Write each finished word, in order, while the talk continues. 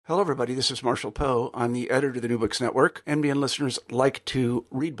Hello, everybody. This is Marshall Poe. I'm the editor of the New Books Network. NBN listeners like to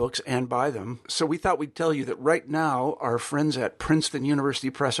read books and buy them. So we thought we'd tell you that right now, our friends at Princeton University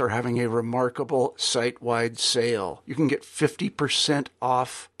Press are having a remarkable site-wide sale. You can get 50%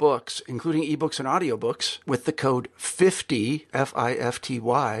 off books, including ebooks and audiobooks, with the code 50,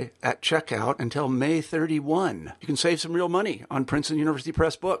 F-I-F-T-Y, at checkout until May 31. You can save some real money on Princeton University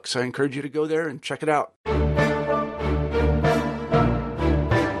Press books. I encourage you to go there and check it out.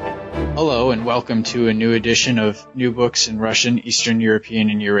 Hello and welcome to a new edition of New Books in Russian, Eastern European,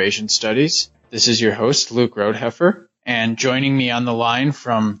 and Eurasian Studies. This is your host, Luke Roadheffer, and joining me on the line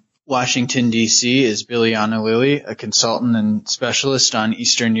from Washington, D.C. is Biljana Lilly, a consultant and specialist on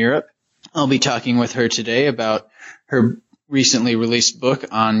Eastern Europe. I'll be talking with her today about her recently released book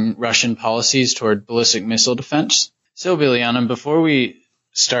on Russian policies toward ballistic missile defense. So, Biljana, before we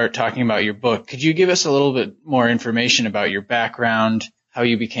start talking about your book, could you give us a little bit more information about your background, how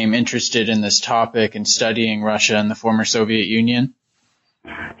you became interested in this topic and studying Russia and the former Soviet Union?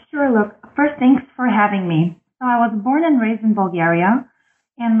 Sure, look. First, thanks for having me. So I was born and raised in Bulgaria,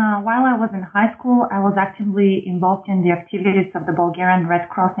 and while I was in high school, I was actively involved in the activities of the Bulgarian Red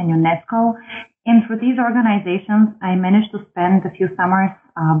Cross and UNESCO, and through these organizations, I managed to spend a few summers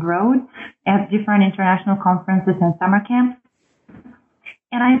abroad at different international conferences and summer camps.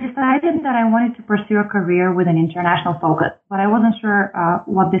 And I decided that I wanted to pursue a career with an international focus, but I wasn't sure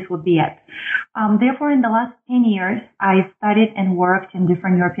what this would be yet. Therefore, in the last 10 years, I studied and worked in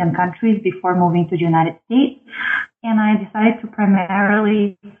different European countries before moving to the United States. And I decided to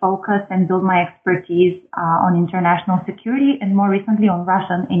primarily focus and build my expertise on international security and more recently on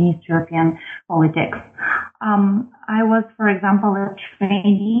Russian and East European politics. I was, for example, a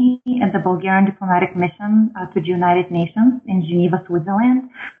trainee at the Bulgarian diplomatic mission to the United Nations in Geneva, Switzerland,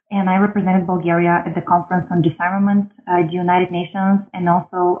 and I represented Bulgaria at the Conference on Disarmament at the United Nations and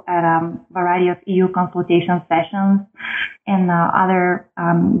also at a variety of EU consultation sessions and other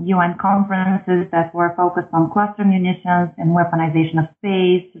UN conferences that were focused on cluster munitions and weaponization of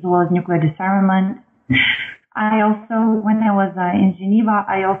space, as well as nuclear disarmament. I also, when I was in Geneva,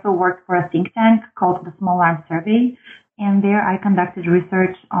 I also worked for a think tank called the Small Arms Survey, and there I conducted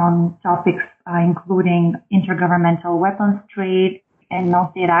research on topics including intergovernmental weapons trade and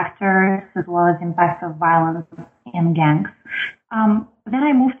non-state actors, as well as impacts of violence and gangs. Then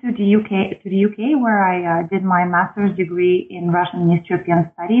I moved to the UK, where I did my master's degree in Russian and East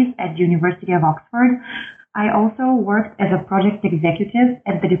European Studies at the University of Oxford. I also worked as a project executive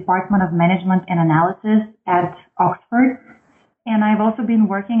at the Department of Management and Analysis at Oxford. And I've also been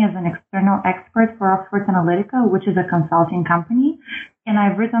working as an external expert for Oxford Analytica, which is a consulting company. And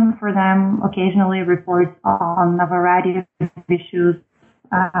I've written for them occasionally reports on a variety of issues,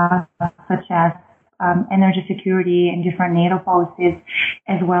 such as energy security and different NATO policies,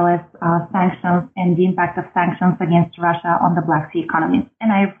 as well as sanctions and the impact of sanctions against Russia on the Black Sea economy.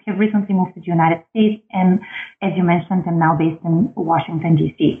 And I have recently moved to the United States, and as you mentioned, I'm now based in Washington,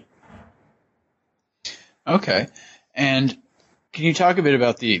 D.C. Okay. And can you talk a bit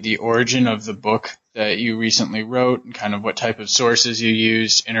about the origin of the book that you recently wrote and kind of what type of sources you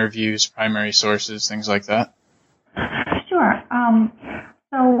used, interviews, primary sources, things like that? Sure.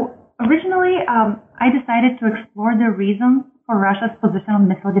 So originally, I decided to explore the reasons for Russia's position on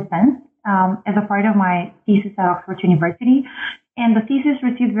missile defense as a part of my thesis at Oxford University. And the thesis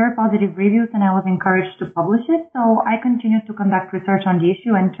received very positive reviews, and I was encouraged to publish it. So I continued to conduct research on the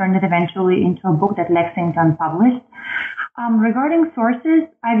issue and turned it eventually into a book that Lexington published. Regarding sources,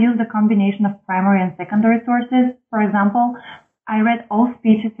 I've used a combination of primary and secondary sources. For example, I read all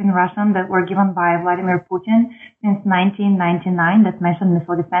speeches in Russian that were given by Vladimir Putin since 1999 that mentioned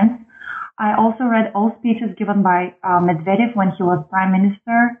missile defense. I also read all speeches given by Medvedev when he was prime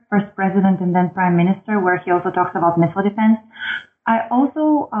minister, first president and then prime minister, where he also talks about missile defense. I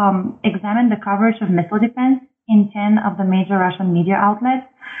also examined the coverage of missile defense in 10 of the major Russian media outlets,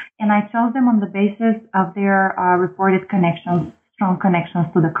 and I chose them on the basis of their reported connections, strong connections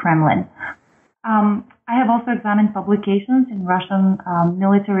to the Kremlin. I have also examined publications in Russian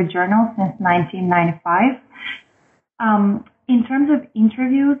military journals since 1995. In terms of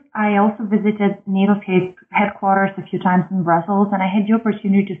interviews, I also visited NATO's headquarters a few times in Brussels, and I had the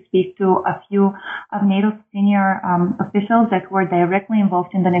opportunity to speak to a few of NATO's senior officials that were directly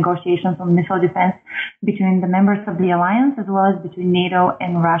involved in the negotiations on missile defense between the members of the alliance as well as between NATO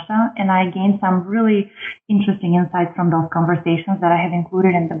and Russia. And I gained some really interesting insights from those conversations that I have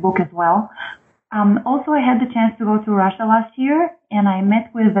included in the book as well. Also, I had the chance to go to Russia last year, and I met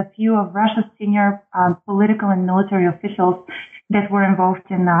with a few of Russia's senior political and military officials that were involved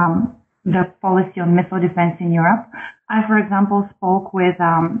in the policy on missile defense in Europe. I, for example, spoke with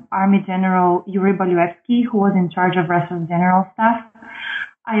Army General Yuri Bolyevsky, who was in charge of Russia's general staff.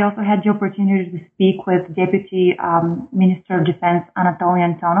 I also had the opportunity to speak with Deputy Minister of Defense Anatoly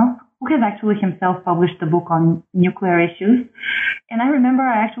Antonov, who has actually himself published a book on nuclear issues. And I remember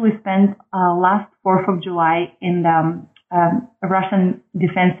I actually spent last 4th of July in the Russian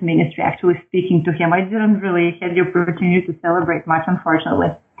Defense Ministry actually speaking to him. I didn't really have the opportunity to celebrate much,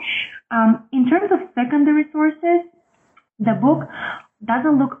 unfortunately. In terms of secondary sources, the book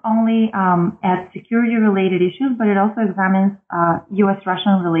doesn't look only at security-related issues, but it also examines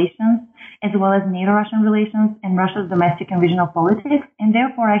U.S.-Russian relations, as well as NATO-Russian relations, and Russia's domestic and regional politics. And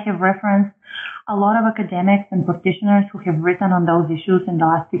therefore, I have referenced a lot of academics and practitioners who have written on those issues in the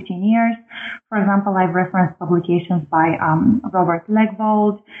last 15 years. For example, I've referenced publications by Robert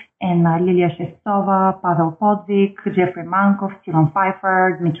Legvold and Lilia Shevtsova, Pavel Podvik, Jeffrey Mankov, Steven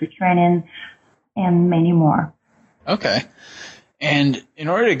Pfeiffer, Dmitry Trenin, and many more. Okay. And in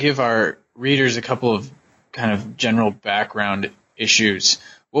order to give our readers a couple of kind of general background issues,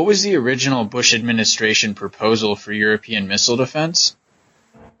 what was the original Bush administration proposal for European missile defense?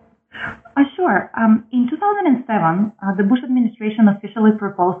 Sure. In 2007, the Bush administration officially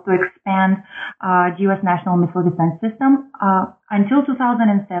proposed to expand the U.S. national missile defense system. Until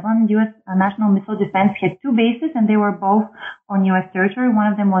 2007, U.S. national missile defense had two bases, and they were both on U.S. territory. One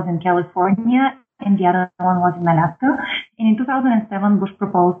of them was in California, and the other one was in Alaska. And in 2007, Bush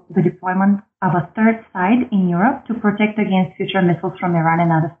proposed the deployment of a third site in Europe to protect against future missiles from Iran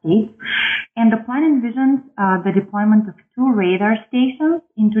and other states. And the plan envisions the deployment of 2 radar stations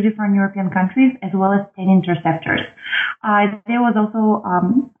in 2 different European countries, as well as 10 interceptors. There was also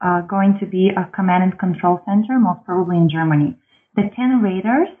going to be a command and control center, most probably in Germany. The 10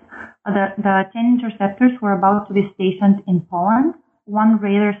 radars, the 10 interceptors were about to be stationed in Poland. One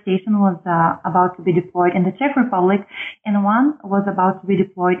radar station was about to be deployed in the Czech Republic, and one was about to be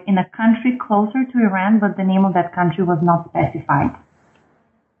deployed in a country closer to Iran, but the name of that country was not specified.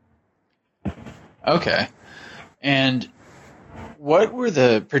 Okay. And what were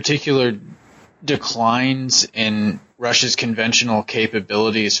the particular declines in Russia's conventional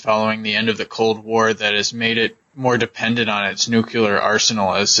capabilities following the end of the Cold War that has made it more dependent on its nuclear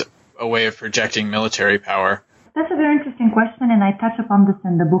arsenal as a way of projecting military power? That's a very interesting question, and I touch upon this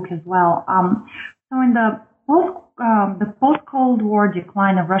in the book as well. So in the post-Cold War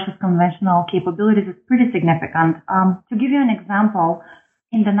decline of Russia's conventional capabilities is pretty significant. To give you an example,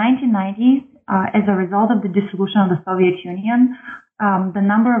 in the 1990s, as a result of the dissolution of the Soviet Union, the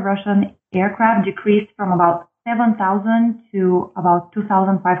number of Russian aircraft decreased from about 7,000 to about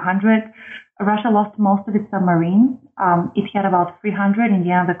 2,500. Russia lost most of its submarines. It had about 300 in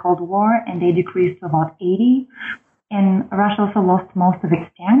the end of the Cold War, and they decreased to about 80. And Russia also lost most of its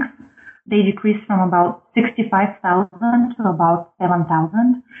tanks. They decreased from about 65,000 to about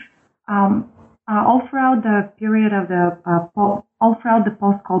 7,000. All throughout the period of all throughout the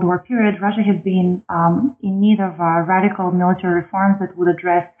post-Cold War period, Russia has been in need of radical military reforms that would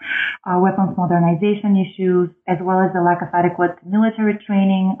address weapons modernization issues, as well as the lack of adequate military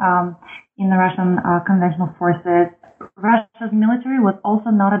training in the Russian conventional forces. Russia's military was also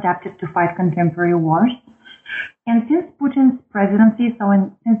not adapted to fight contemporary wars. And since Putin's presidency,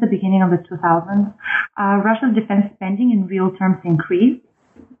 since the beginning of the 2000s, Russia's defense spending in real terms increased.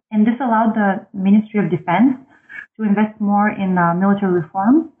 And this allowed the Ministry of Defense to invest more in military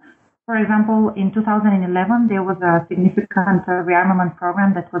reforms. For example, in 2011, there was a significant rearmament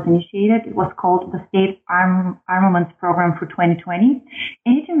program that was initiated. It was called the State Armaments Program for 2020.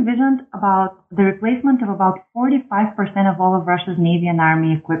 And it envisioned about the replacement of about 45% of all of Russia's Navy and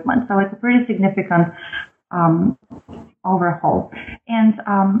Army equipment. So it's a pretty significant overhaul. And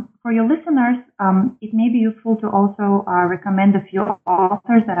for your listeners, it may be useful to also recommend a few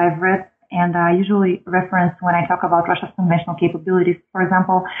authors that I've read and I usually reference when I talk about Russia's conventional capabilities. For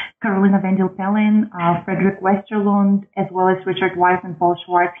example, Karolina Vendel-Pelin, Frederick Westerlund, as well as Richard Weiss and Paul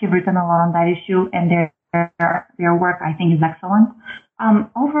Schwartz have written a lot on that issue, and their work, I think, is excellent.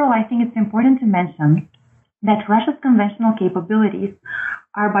 Overall, I think it's important to mention that Russia's conventional capabilities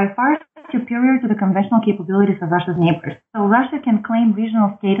are by far superior to the conventional capabilities of Russia's neighbors. So Russia can claim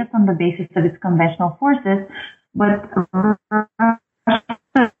regional status on the basis of its conventional forces, but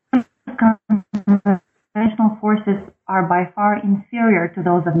conventional forces are by far inferior to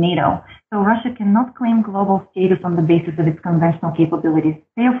those of NATO. So Russia cannot claim global status on the basis of its conventional capabilities.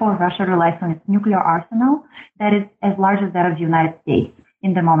 Therefore, Russia relies on its nuclear arsenal that is as large as that of the United States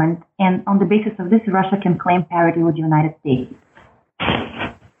in the moment. And on the basis of this, Russia can claim parity with the United States.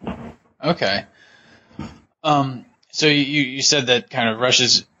 Okay. So you said that kind of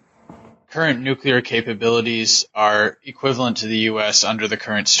Russia's current nuclear capabilities are equivalent to the U.S. under the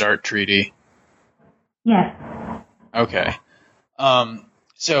current START treaty? Yes. Okay.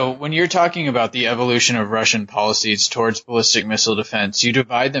 So when you're talking about the evolution of Russian policies towards ballistic missile defense, you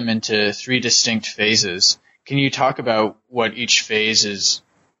divide them into three distinct phases. Can you talk about what each phase is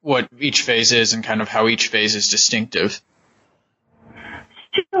and kind of how each phase is distinctive?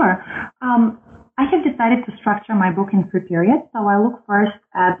 Sure. I have decided to structure my book in three periods. So I look first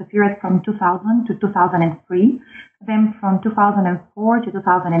at the period from 2000 to 2003, then from 2004 to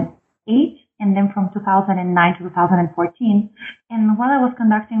 2008, and then from 2009 to 2014. And while I was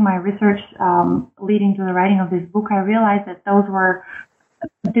conducting my research leading to the writing of this book, I realized that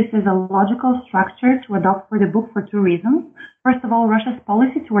this is a logical structure to adopt for the book for two reasons. First of all, Russia's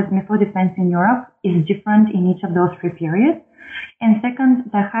policy towards missile defense in Europe is different in each of those three periods. And second,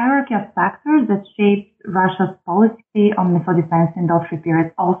 the hierarchy of factors that shape Russia's policy on missile defense in those three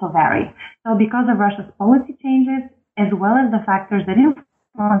periods also vary. So because of Russia's policy changes, as well as the factors that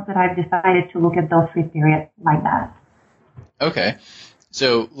influence that, I've decided to look at those three periods like that. Okay.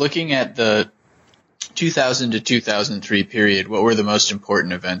 So looking at the 2000 to 2003 period, what were the most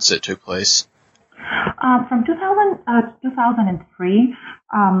important events that took place? From 2000 to 2003,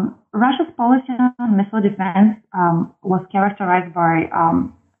 Russia's policy on missile defense was characterized by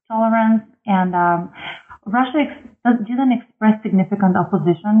tolerance, and Russia didn't express significant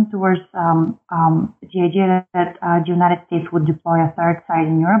opposition towards the idea that the United States would deploy a third site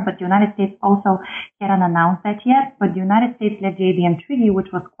in Europe, but the United States also hadn't announced that yet. But the United States led the ABM Treaty,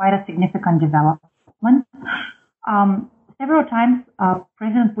 which was quite a significant development. Several times,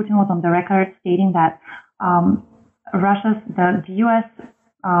 President Putin was on the record stating that the U.S.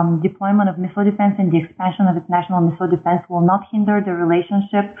 Deployment of missile defense and the expansion of its national missile defense will not hinder the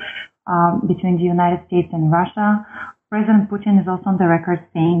relationship between the United States and Russia. President Putin is also on the record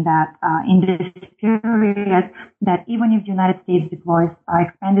saying that in this period, that even if the United States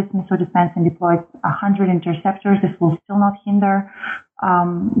expands its missile defense and deploys 100 interceptors, this will still not hinder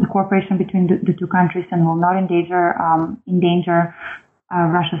the cooperation between the two countries and will not endanger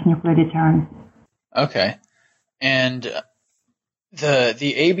Russia's nuclear deterrence. Okay. And the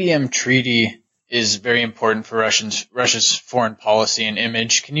ABM Treaty is very important for Russia's foreign policy and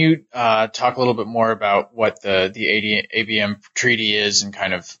image. Can you talk a little bit more about what the ABM Treaty is and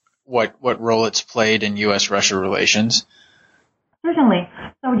kind of what role it's played in U.S.-Russia relations? Certainly.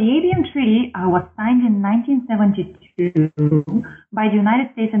 So the ABM Treaty was signed in 1972 by the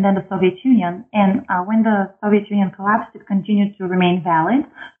United States and then the Soviet Union. And when the Soviet Union collapsed, it continued to remain valid.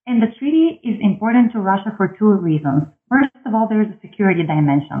 And the treaty is important to Russia for two reasons. First of all, there is a security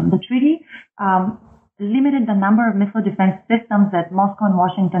dimension. The treaty limited the number of missile defense systems that Moscow and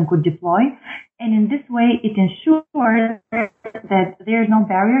Washington could deploy. And in this way, it ensured that there is no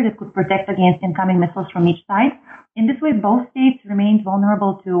barrier that could protect against incoming missiles from each side. In this way, both states remained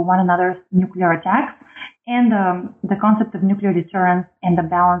vulnerable to one another's nuclear attacks, and the concept of nuclear deterrence and the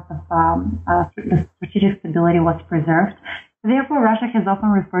balance of the strategic stability was preserved. Therefore, Russia has often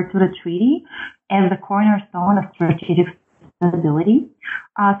referred to the treaty as the cornerstone of strategic stability.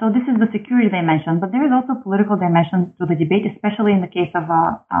 So this is the security dimension, but there is also a political dimension to the debate, especially in the case of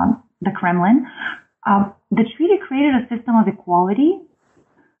the Kremlin. The treaty created a system of equality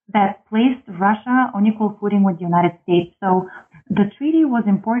that placed Russia on equal footing with the United States. So the treaty was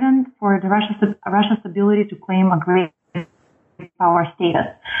important for Russia's ability to claim a great power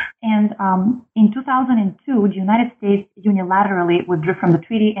status. And in 2002, the United States unilaterally withdrew from the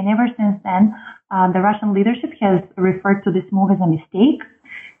treaty, and ever since then, the Russian leadership has referred to this move as a mistake.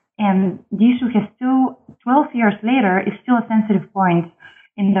 And the issue has 12 years later, is still a sensitive point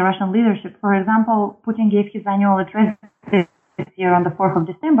in the Russian leadership. For example, Putin gave his annual address this year on the 4th of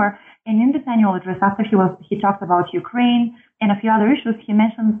December, and in this annual address, after he talked about Ukraine and a few other issues, he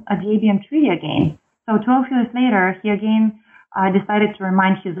mentioned the ABM Treaty again. So 12 years later, he again decided to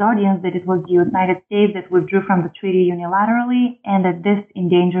remind his audience that it was the United States that withdrew from the treaty unilaterally and that this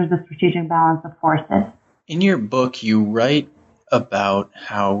endangers the strategic balance of forces. In your book, you write about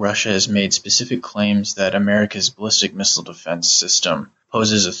how Russia has made specific claims that America's ballistic missile defense system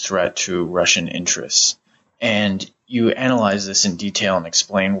poses a threat to Russian interests. And you analyze this in detail and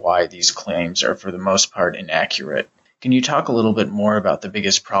explain why these claims are, for the most part, inaccurate. Can you talk a little bit more about the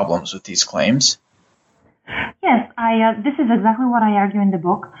biggest problems with these claims? Yes, this is exactly what I argue in the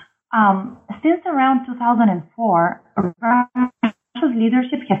book. Since around 2004, Russia's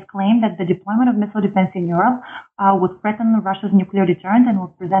leadership has claimed that the deployment of missile defense in Europe would threaten Russia's nuclear deterrent and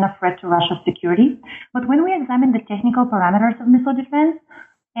would present a threat to Russia's security. But when we examine the technical parameters of missile defense,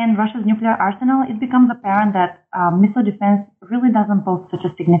 and Russia's nuclear arsenal, it becomes apparent that missile defense really doesn't pose such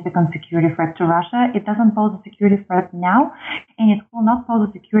a significant security threat to Russia. It doesn't pose a security threat now, and it will not pose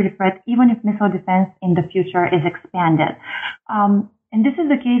a security threat even if missile defense in the future is expanded. And this is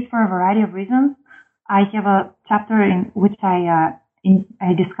the case for a variety of reasons. I have a chapter in which I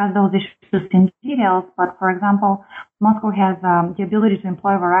discuss those issues in details, but for example, Moscow has the ability to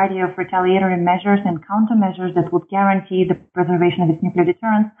employ a variety of retaliatory measures and countermeasures that would guarantee the preservation of its nuclear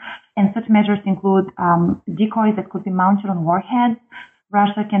deterrence. And such measures include decoys that could be mounted on warheads.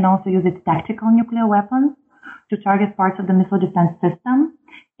 Russia can also use its tactical nuclear weapons to target parts of the missile defense system.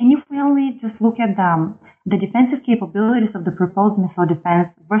 And if we only just look at the defensive capabilities of the proposed missile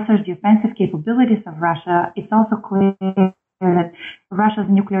defense versus the offensive capabilities of Russia, it's also clear that Russia's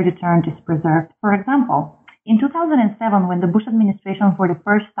nuclear deterrent is preserved. For example, in 2007, when the Bush administration for the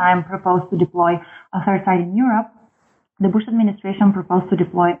first time proposed to deploy a third site in Europe, the Bush administration proposed to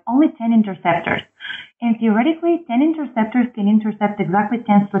deploy only 10 interceptors. And theoretically, 10 interceptors can intercept exactly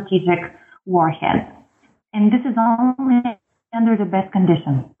 10 strategic warheads. And this is only under the best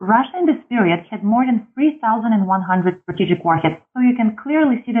conditions. Russia in this period had more than 3,100 strategic warheads. So you can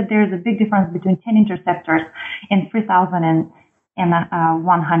clearly see that there is a big difference between 10 interceptors and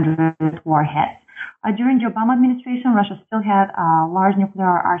 3,100 warheads. During the Obama administration, Russia still had a large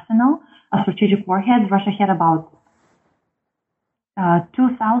nuclear arsenal of strategic warheads. Russia had about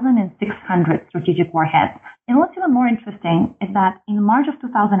 2,600 strategic warheads. And what's even more interesting is that in March of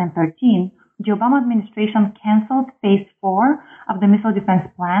 2013, the Obama administration canceled phase 4 of the missile defense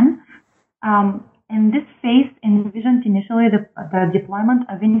plan. And this phase envisioned initially the deployment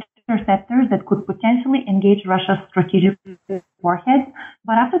of interceptors that could potentially engage Russia's strategic warheads.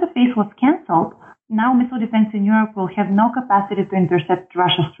 But after the phase was canceled, now missile defense in Europe will have no capacity to intercept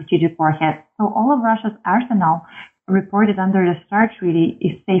Russia's strategic warheads. So all of Russia's arsenal reported under the START Treaty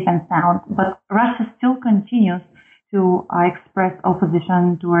is safe and sound, but Russia still continues to express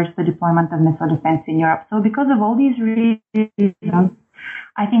opposition towards the deployment of missile defense in Europe. So because of all these reasons,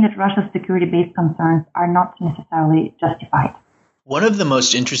 I think that Russia's security-based concerns are not necessarily justified. One of the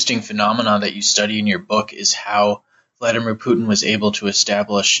most interesting phenomena that you study in your book is how Vladimir Putin was able to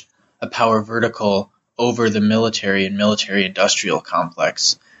establish a power vertical over the military and military-industrial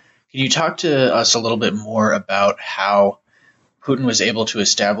complex. Can you talk to us a little bit more about how Putin was able to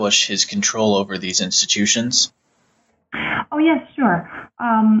establish his control over these institutions? Oh, yes, sure.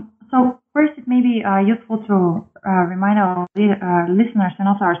 So first, it may be useful to remind our listeners and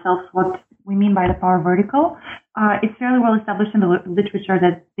also ourselves what we mean by the power vertical. It's fairly well established in the literature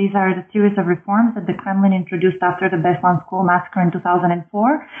that these are the series of reforms that the Kremlin introduced after the Beslan school massacre in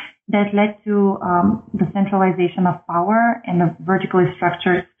 2004 that led to the centralization of power and the vertically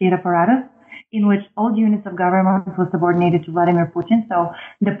structured state apparatus in which all units of government were subordinated to Vladimir Putin. So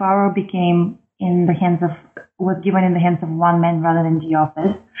the power became was given in the hands of one man rather than the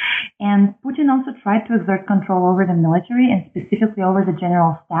office. And Putin also tried to exert control over the military and specifically over the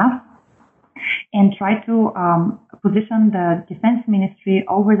general staff and tried to position the defense ministry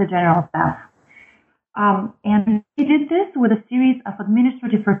over the general staff. And he did this with a series of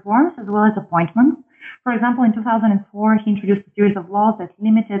administrative reforms as well as appointments. For example, in 2004, he introduced a series of laws that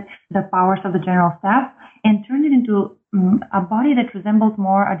limited the powers of the general staff and turned it into a body that resembles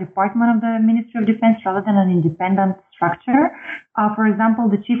more a department of the Ministry of Defense rather than an independent structure. For example,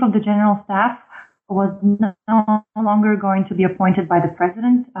 the chief of the general staff was no longer going to be appointed by the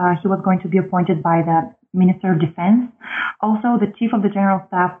president. He was going to be appointed by the Minister of Defense. Also, the chief of the general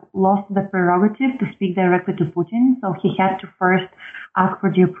staff lost the prerogative to speak directly to Putin, so he had to first ask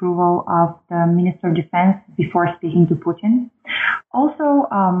for the approval of the Minister of Defense before speaking to Putin. Also,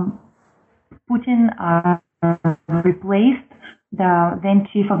 Putin replaced the then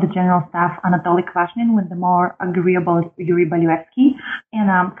chief of the general staff, Anatoly Kvashnin, with the more agreeable Yuri Baluyevsky.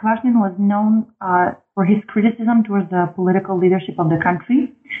 And Kvashnin was known for his criticism towards the political leadership of the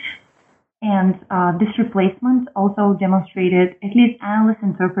country. And this replacement also demonstrated, at least analysts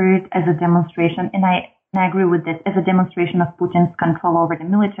interpret it as a demonstration, and I agree with this, as a demonstration of Putin's control over the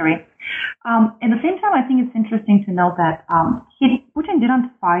military. At the same time, I think it's interesting to note that Putin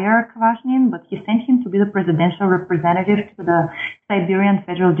didn't fire Kvashnin, but he sent him to be the presidential representative to the Siberian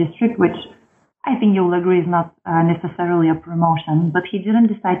Federal District, which I think you'll agree is not necessarily a promotion, but he didn't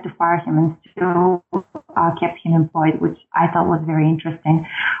decide to fire him and still kept him employed, which I thought was very interesting.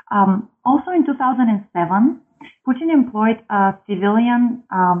 Also in 2007, Putin employed a civilian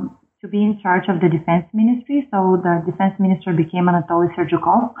to be in charge of the defense ministry. So the defense minister became Anatoly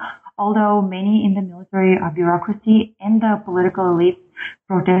Serdyukov, although many in the military bureaucracy and the political elite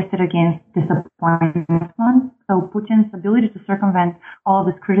protested against this appointment. So Putin's ability to circumvent all of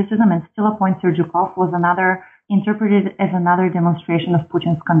this criticism and still appoint Serdyukov was interpreted as another demonstration of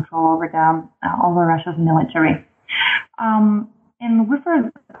Putin's control over Russia's military.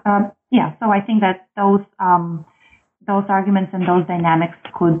 So I think that those arguments and those dynamics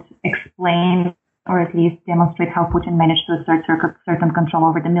could explain or at least demonstrate how Putin managed to assert certain control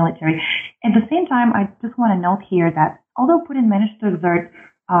over the military. At the same time, I just want to note here that although Putin managed to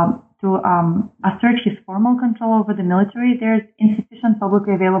assert his formal control over the military, there's insufficient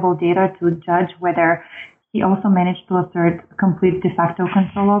publicly available data to judge whether he also managed to assert complete de facto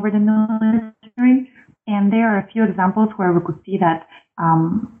control over the military. And there are a few examples where we could see that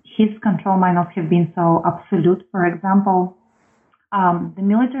his control might not have been so absolute. For example, the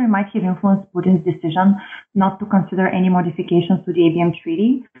military might have influenced Putin's decision not to consider any modifications to the ABM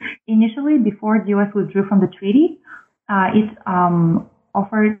treaty. Initially, before the U.S. withdrew from the treaty, it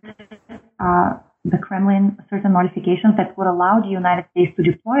offered the Kremlin certain modifications that would allow the United States to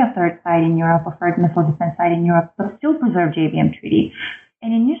deploy a third site in Europe, a third missile defense site in Europe, but still preserve the ABM treaty.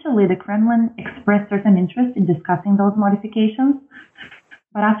 And initially, the Kremlin expressed certain interest in discussing those modifications.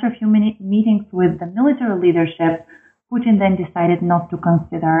 But after a few meetings with the military leadership, Putin then decided not to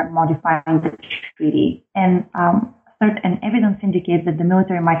consider modifying the treaty. And certain evidence indicates that the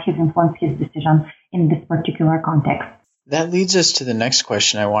military might have influenced his decision in this particular context. That leads us to the next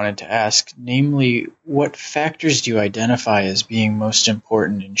question I wanted to ask, namely, what factors do you identify as being most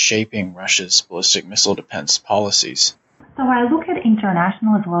important in shaping Russia's ballistic missile defense policies? So I look at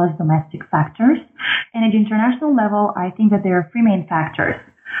international as well as domestic factors. And at the international level, I think that there are three main factors.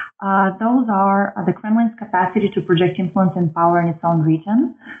 Those are the Kremlin's capacity to project influence and power in its own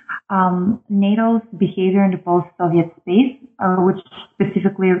region, NATO's behavior in the post-Soviet space, which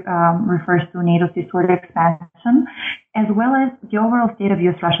specifically refers to NATO's eastward expansion, as well as the overall state of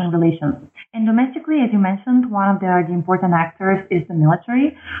U.S.-Russian relations. And domestically, as you mentioned, one of the important actors is the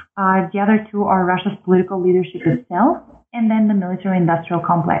military. The other two are Russia's political leadership itself, and then the military-industrial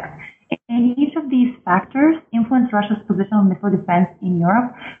complex. And each of these factors influence Russia's position on missile defense in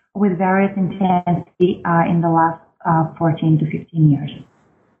Europe with various intensity in the last 14 to 15 years.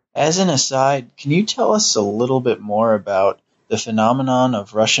 As an aside, can you tell us a little bit more about the phenomenon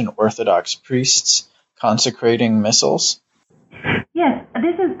of Russian Orthodox priests consecrating missiles? Yes,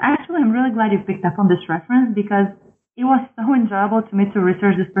 I'm really glad you picked up on this reference because it was so enjoyable to me to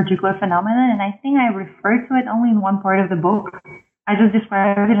research this particular phenomenon, and I think I referred to it only in one part of the book. I just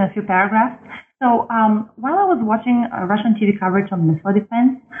described it in a few paragraphs. So while I was watching Russian TV coverage on missile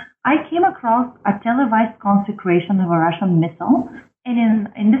defense, I came across a televised consecration of a Russian missile. And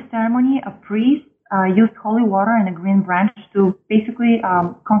in this ceremony, a priest used holy water and a green branch to basically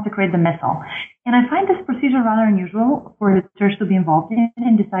consecrate the missile. And I find this procedure rather unusual for the church to be involved in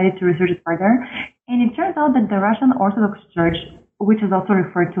and decided to research it further. And it turns out that the Russian Orthodox Church, which is also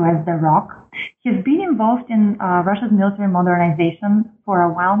referred to as the ROK, has been involved in Russia's military modernization for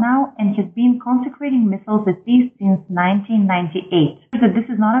a while now and has been consecrating missiles at least since 1998. So this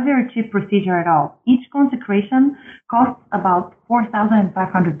is not a very cheap procedure at all. Each consecration costs about $4,500.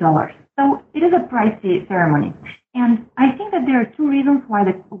 So it is a pricey ceremony. And I think that there are two reasons why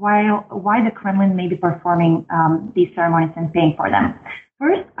the Kremlin may be performing these ceremonies and paying for them.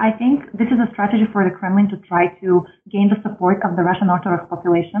 First, I think this is a strategy for the Kremlin to try to gain the support of the Russian Orthodox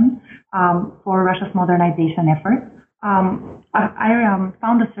population for Russia's modernization efforts. I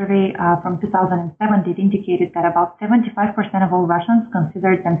found a survey from 2007 that indicated that about 75% of all Russians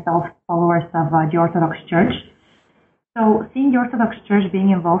considered themselves followers of the Orthodox Church. So seeing the Orthodox Church being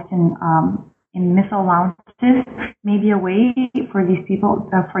involved in missile launches may be a way for these people,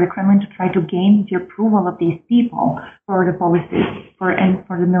 for the Kremlin to try to gain the approval of these people for the policy and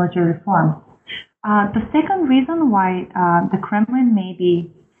for the military reforms. The second reason why the Kremlin may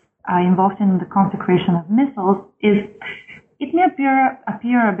be involved in the consecration of missiles is it may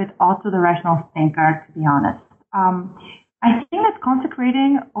appear a bit odd to the rational thinker, to be honest. I think that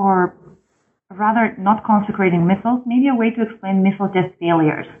consecrating, or rather not consecrating missiles, may be a way to explain missile test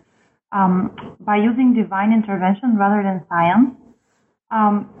failures. By using divine intervention rather than science.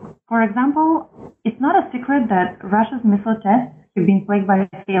 For example, it's not a secret that Russia's missile tests have been plagued by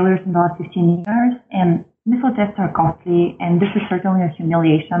failures in the last 15 years, and missile tests are costly, and this is certainly a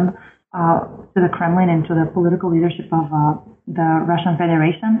humiliation to the Kremlin and to the political leadership of the Russian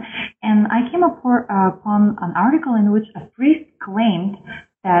Federation. And I came upon an article in which a priest claimed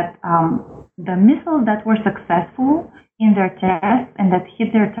that the missiles that were successful in their tests and that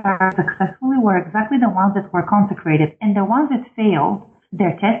hit their target successfully were exactly the ones that were consecrated, and the ones that failed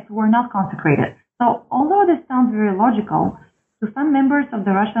their tests were not consecrated. So although this sounds very logical, to some members of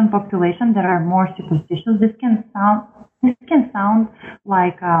the Russian population that are more superstitious, this can sound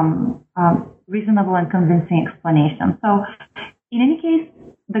like reasonable and convincing explanation. So, in any case,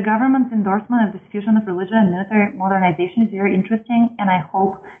 the government's endorsement of this fusion of religion and military modernization is very interesting, and I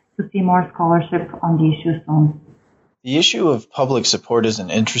hope to see more scholarship on the issue soon. The issue of public support is an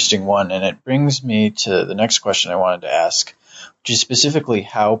interesting one, and it brings me to the next question I wanted to ask, which is specifically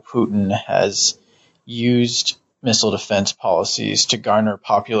how Putin has used missile defense policies to garner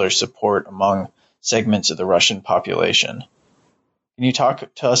popular support among segments of the Russian population. Can you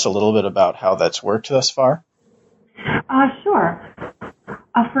talk to us a little bit about how that's worked thus far? Sure.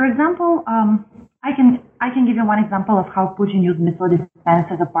 For example, I can give you one example of how Putin used missile defense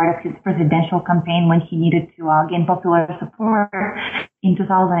as a part of his presidential campaign when he needed to gain popular support in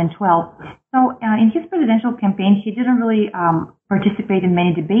 2012. So in his presidential campaign, he didn't really participate in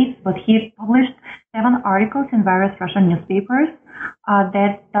many debates, but he published 7 articles in various Russian newspapers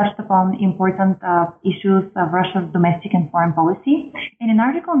that touched upon important issues of Russia's domestic and foreign policy. And in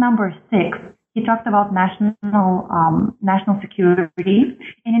article number 6, he talked about national security,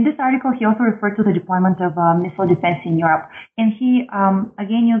 and in this article, he also referred to the deployment of missile defense in Europe. And he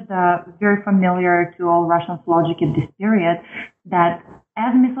again used the very familiar to all Russians logic at this period that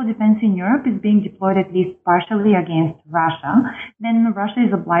as missile defense in Europe is being deployed at least partially against Russia, then Russia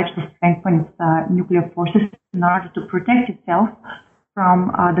is obliged to strengthen its nuclear forces in order to protect itself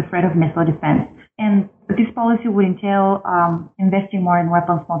from the threat of missile defense. And this policy would entail investing more in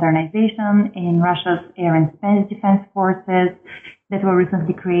weapons modernization and in Russia's air and space defense forces that were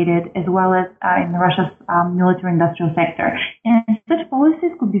recently created, as well as in Russia's military-industrial sector. And such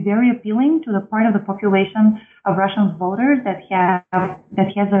policies could be very appealing to the part of the population of Russian voters that has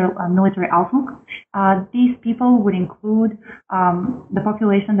a military outlook. These people would include the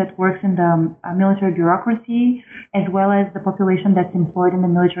population that works in the military bureaucracy, as well as the population that's employed in the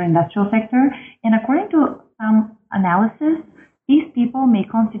military-industrial sector. And according to some analysis, these people may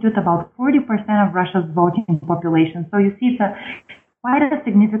constitute about 40% of Russia's voting population. So you see, it's quite a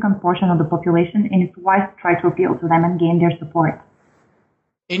significant portion of the population, and it's wise to try to appeal to them and gain their support.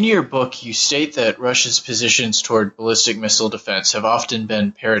 In your book, you state that Russia's positions toward ballistic missile defense have often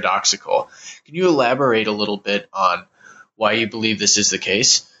been paradoxical. Can you elaborate a little bit on why you believe this is the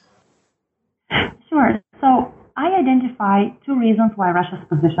case? Sure. So I identify 2 reasons why Russia's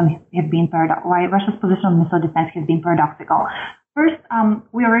position on missile defense has been paradoxical. First,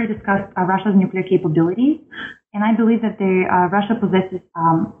 we already discussed Russia's nuclear capabilities, and I believe that Russia possesses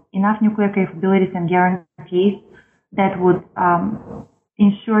enough nuclear capabilities and guarantees that would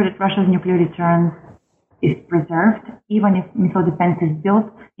ensure that Russia's nuclear deterrence is preserved, even if missile defense is built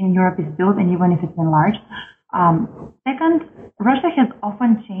in Europe, and even if it's enlarged. Second, Russia has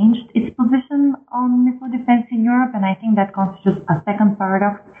often changed its position on missile defense in Europe, and I think that constitutes a second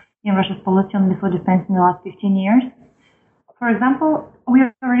paradox in Russia's policy on missile defense in the last 15 years. For example, we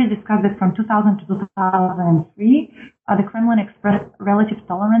already discussed that from 2000 to 2003, the Kremlin expressed relative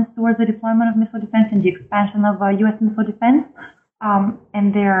tolerance towards the deployment of missile defense and the expansion of U.S. missile defense.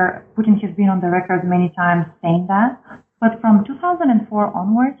 And Putin has been on the record many times saying that. But from 2004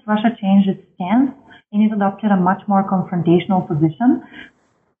 onwards, Russia changed its stance and it adopted a much more confrontational position.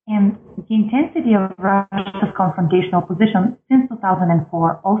 And the intensity of Russia's confrontational position since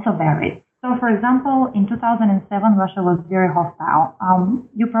 2004 also varied. So, for example, in 2007, Russia was very hostile.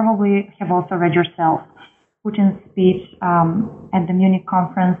 You probably have also read yourself Putin's speech at the Munich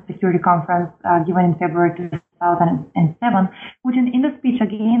Security Conference given in February 2007. Putin in the speech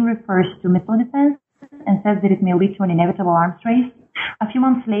again refers to missile defense and says that it may lead to an inevitable arms race. A few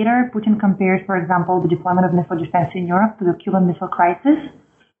months later, Putin compared, for example, the deployment of missile defense in Europe to the Cuban Missile Crisis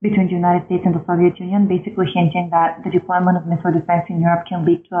between the United States and the Soviet Union, basically hinting that the deployment of missile defense in Europe can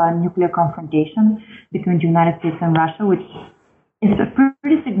lead to a nuclear confrontation between the United States and Russia, which is a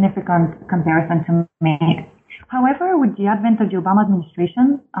pretty significant comparison to make. However, with the advent of the Obama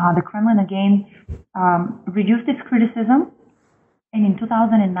administration, the Kremlin again reduced its criticism, and in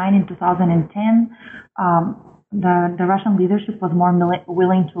 2009 and 2010, the Russian leadership was more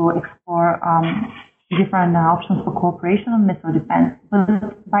willing to explore different options for cooperation on missile defense.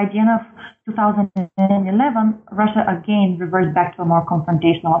 But by the end of 2011, Russia again reversed back to a more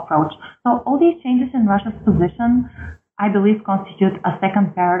confrontational approach. So all these changes in Russia's position, I believe, constitute a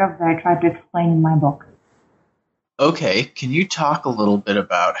second paradox that I tried to explain in my book. Okay, can you talk a little bit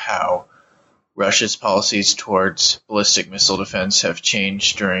about how Russia's policies towards ballistic missile defense have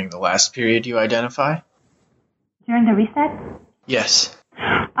changed during the last period you identify? During the reset? Yes.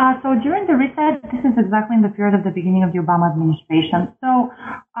 So during the reset, this is exactly in the period of the beginning of the Obama administration. So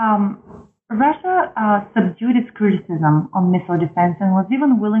Russia subdued its criticism on missile defense and was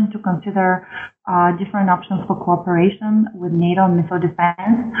even willing to consider different options for cooperation with NATO on missile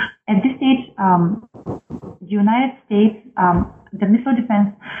defense. At this stage, the United States, the missile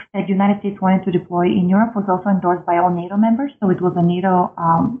defense that the United States wanted to deploy in Europe was also endorsed by all NATO members, so it was a NATO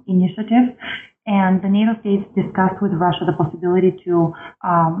initiative. And the NATO states discussed with Russia the possibility to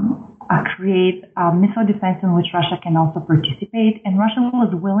create missile defense in which Russia can also participate. And Russia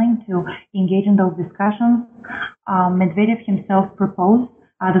was willing to engage in those discussions. Medvedev himself proposed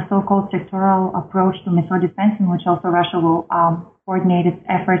the so-called sectoral approach to missile defense, in which also Russia will coordinate its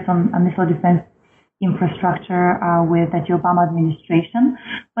efforts on missile defense infrastructure with the Obama administration.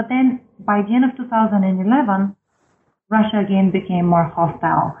 But then by the end of 2011, Russia again became more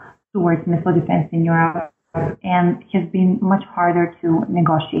hostile towards missile defense in Europe and has been much harder to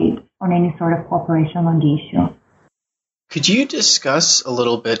negotiate on any sort of cooperation on the issue. Could you discuss a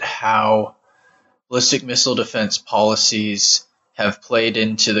little bit how ballistic missile defense policies have played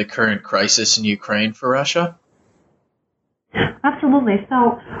into the current crisis in Ukraine for Russia? Absolutely.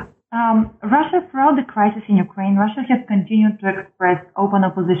 So Russia, throughout the crisis in Ukraine, Russia has continued to express open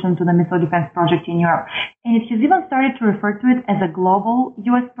opposition to the missile defense project in Europe. And it has even started to refer to it as a global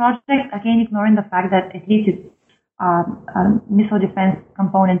U.S. project, again, ignoring the fact that at least its missile defense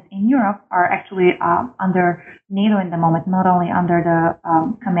components in Europe are actually under NATO in the moment, not only under the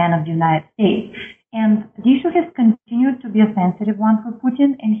command of the United States. And the issue has continued to be a sensitive one for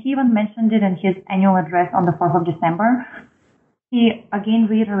Putin, and he even mentioned it in his annual address on the 4th of December. He again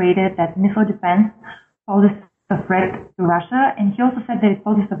reiterated that missile defense poses a threat to Russia, and he also said that it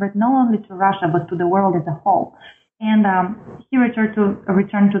poses a threat not only to Russia, but to the world as a whole. And he returned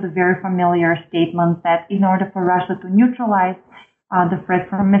to the very familiar statement that in order for Russia to neutralize the threat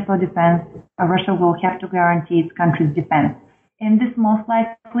from missile defense, Russia will have to guarantee its country's defense. And this most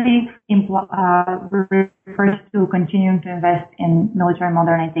likely refers to continuing to invest in military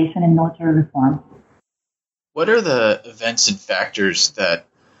modernization and military reform. What are the events and factors that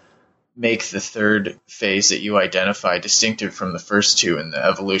make the third phase that you identify distinctive from the first two in the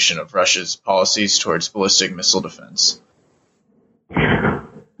evolution of Russia's policies towards ballistic missile defense?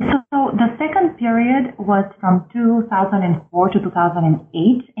 So the second period was from 2004 to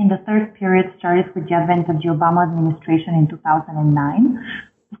 2008, and the third period started with the advent of the Obama administration in 2009.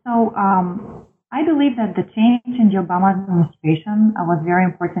 So I believe that the change in the Obama administration was very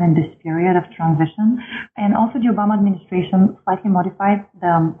important in this period of transition. And also the Obama administration slightly modified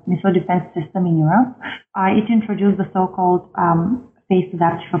the missile defense system in Europe. It introduced the so-called phased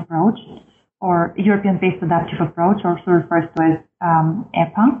adaptive approach, or European phased adaptive approach, also refers to as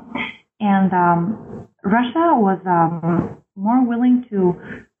EPA. And Russia was more willing to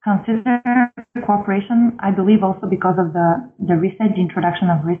consider cooperation, I believe also because of the reset, the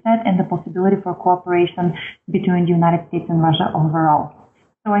introduction of reset, and the possibility for cooperation between the United States and Russia overall.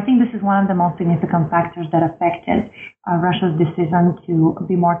 So I think this is one of the most significant factors that affected Russia's decision to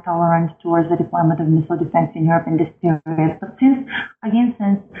be more tolerant towards the deployment of missile defense in Europe in this period. But since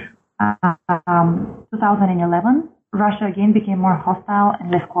 2011, Russia again became more hostile and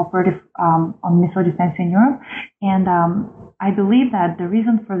less cooperative on missile defense in Europe. And I believe that the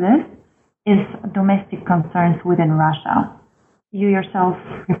reason for this is domestic concerns within Russia. You yourself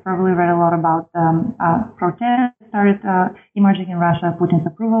have probably read a lot about protests started emerging in Russia. Putin's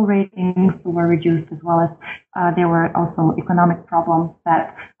approval ratings were reduced, as well as there were also economic problems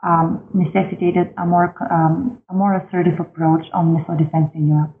that necessitated a more assertive approach on missile defense in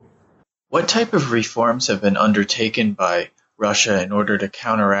Europe. What type of reforms have been undertaken by Russia in order to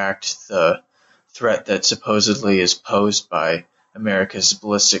counteract the threat that supposedly is posed by America's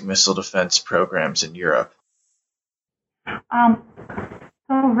ballistic missile defense programs in Europe? So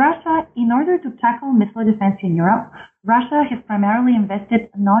Russia, in order to tackle missile defense in Europe, Russia has primarily invested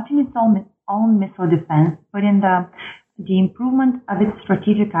not in its own missile defense, but in the improvement of its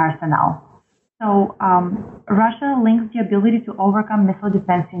strategic arsenal. So Russia links the ability to overcome missile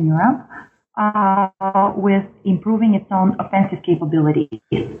defense in Europe with improving its own offensive capabilities.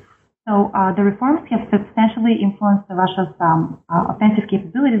 So the reforms have substantially influenced Russia's offensive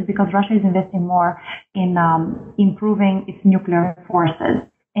capabilities because Russia is investing more in improving its nuclear forces.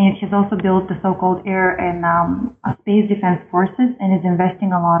 And it has also built the so-called air and space defense forces and is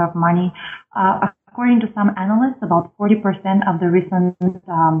investing a lot of money. According to some analysts, about 40% of the recent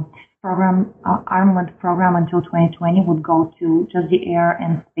armament program until 2020 would go to just the air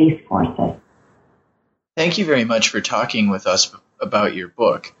and space forces. Thank you very much for talking with us about your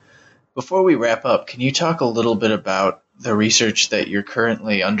book. Before we wrap up, can you talk a little bit about the research that you're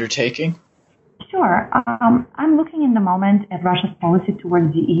currently undertaking? Sure. I'm looking in the moment at Russia's policy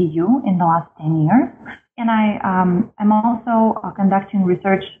towards the EU in the last 10 years. And I'm also conducting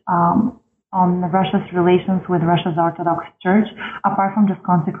research on Russia's relations with Russia's Orthodox Church. Apart from just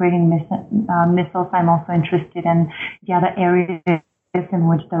consecrating missiles, I'm also interested in the other areas in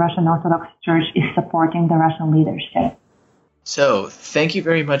which the Russian Orthodox Church is supporting the Russian leadership. So, thank you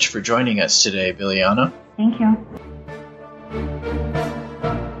very much for joining us today, Biljana. Thank you.